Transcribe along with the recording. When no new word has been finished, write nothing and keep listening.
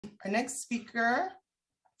Our next speaker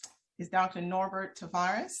is Dr. Norbert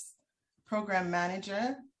Tavares, Program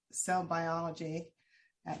Manager, Cell Biology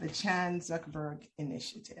at the Chan Zuckerberg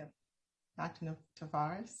Initiative. Dr.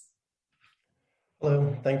 Tavares.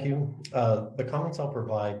 Hello, thank you. The comments I'll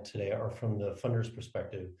provide today are from the funder's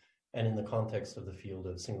perspective and in the context of the field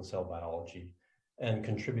of single-cell biology and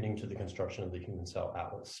contributing to the construction of the Human Cell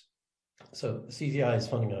Atlas. So CZI is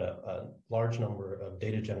funding a large number of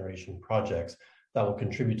data generation projects that will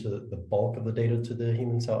contribute to the bulk of the data to the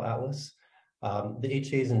Human Cell Atlas. The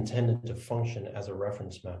HCA is intended to function as a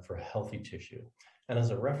reference map for healthy tissue. And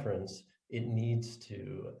as a reference, it needs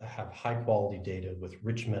to have high quality data with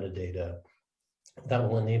rich metadata that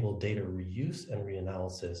will enable data reuse and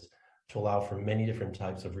reanalysis to allow for many different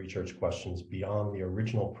types of research questions beyond the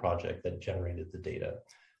original project that generated the data.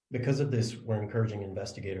 Because of this, we're encouraging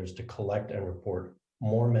investigators to collect and report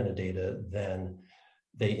more metadata than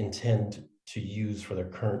they intend to use for their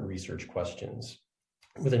current research questions,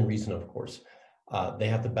 within reason, of course. They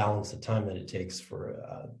have to balance the time that it takes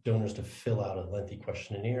for donors to fill out a lengthy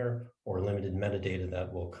questionnaire or limited metadata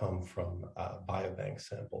that will come from biobank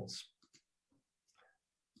samples.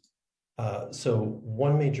 So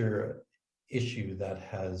one major issue that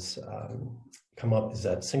has come up is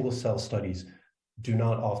that single cell studies do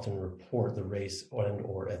not often report the race and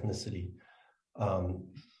or ethnicity,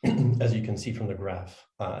 as you can see from the graph.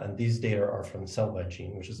 And these data are from Cell by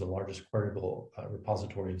Gene, which is the largest queryable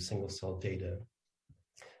repository of single cell data.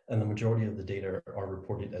 And the majority of the data are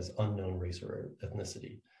reported as unknown race or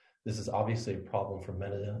ethnicity. This is obviously a problem for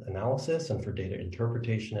meta-analysis and for data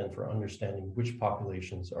interpretation and for understanding which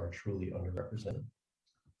populations are truly underrepresented.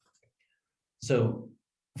 So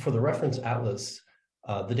for the reference atlas,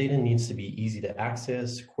 the data needs to be easy to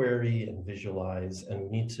access, query, and visualize, and we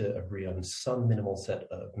need to agree on some minimal set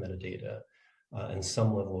of metadata and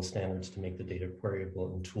some level of standards to make the data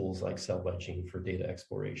queryable in tools like Cell by Gene for data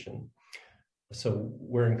exploration. So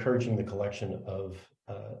we're encouraging the collection of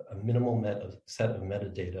a minimal set of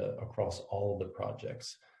metadata across all of the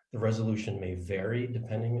projects. The resolution may vary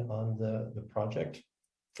depending on the project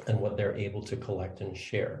and what they're able to collect and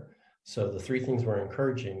share. So the three things we're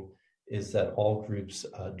encouraging is that all groups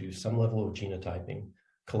do some level of genotyping,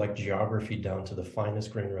 collect geography down to the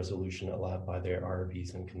finest grain resolution allowed by their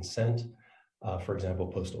IRBs and consent, for example,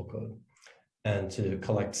 postal code, and to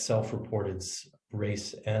collect self-reported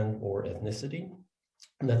race and or ethnicity.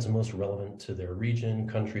 And that's most relevant to their region,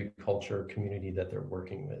 country, culture, community that they're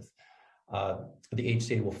working with. The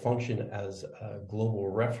HCA will function as a global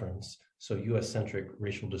reference, so US-centric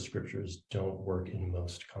racial descriptors don't work in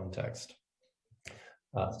most contexts.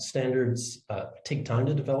 Standards take time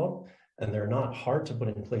to develop, and they're not hard to put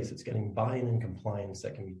in place. It's getting buy-in and compliance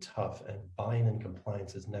that can be tough, and buy-in and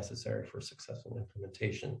compliance is necessary for successful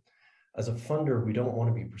implementation. As a funder, we don't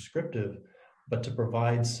want to be prescriptive, but to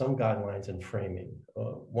provide some guidelines and framing.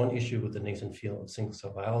 One issue with the nascent field of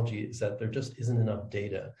single-cell biology is that there just isn't enough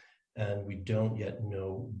data, and we don't yet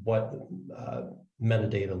know what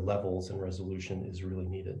metadata levels and resolution is really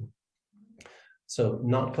needed. So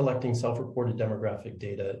not collecting self-reported demographic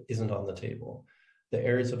data isn't on the table. The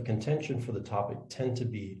areas of contention for the topic tend to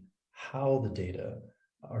be how the data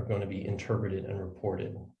are going to be interpreted and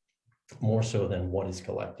reported, more so than what is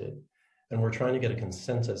collected. And we're trying to get a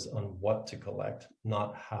consensus on what to collect,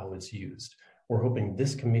 not how it's used. We're hoping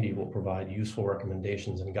this committee will provide useful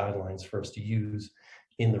recommendations and guidelines for us to use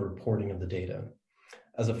in the reporting of the data.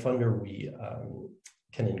 As a funder, we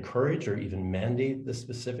can encourage or even mandate the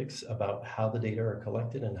specifics about how the data are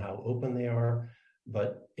collected and how open they are,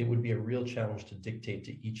 but it would be a real challenge to dictate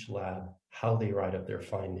to each lab how they write up their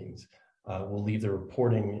findings. We'll leave the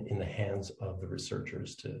reporting in the hands of the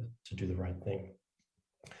researchers to do the right thing.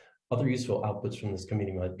 Other useful outputs from this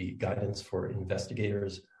committee might be guidance for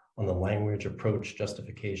investigators on the language, approach,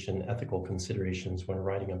 justification, ethical considerations when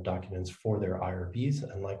writing up documents for their IRBs,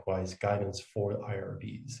 and likewise guidance for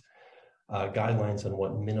IRBs. Guidelines on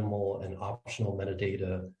what minimal and optional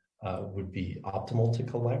metadata would be optimal to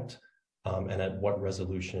collect, and at what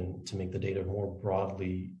resolution to make the data more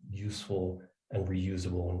broadly useful and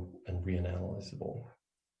reusable and reanalyzable.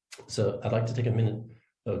 So I'd like to take a minute,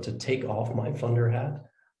 though, to take off my funder hat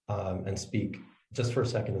and speak just for a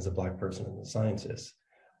second as a Black person and a scientist.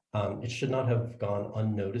 It should not have gone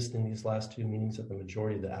unnoticed in these last two meetings that the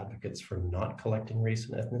majority of the advocates for not collecting race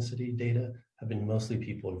and ethnicity data have been mostly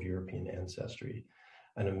people of European ancestry.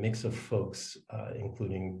 And a mix of folks,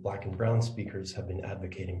 including Black and Brown speakers, have been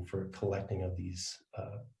advocating for collecting of these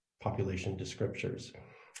population descriptors.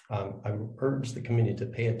 I urge the committee to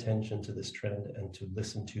pay attention to this trend and to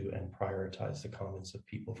listen to and prioritize the comments of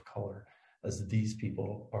people of color, as these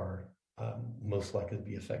people are most likely to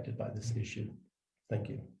be affected by this issue. Thank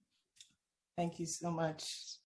you. Thank you so much,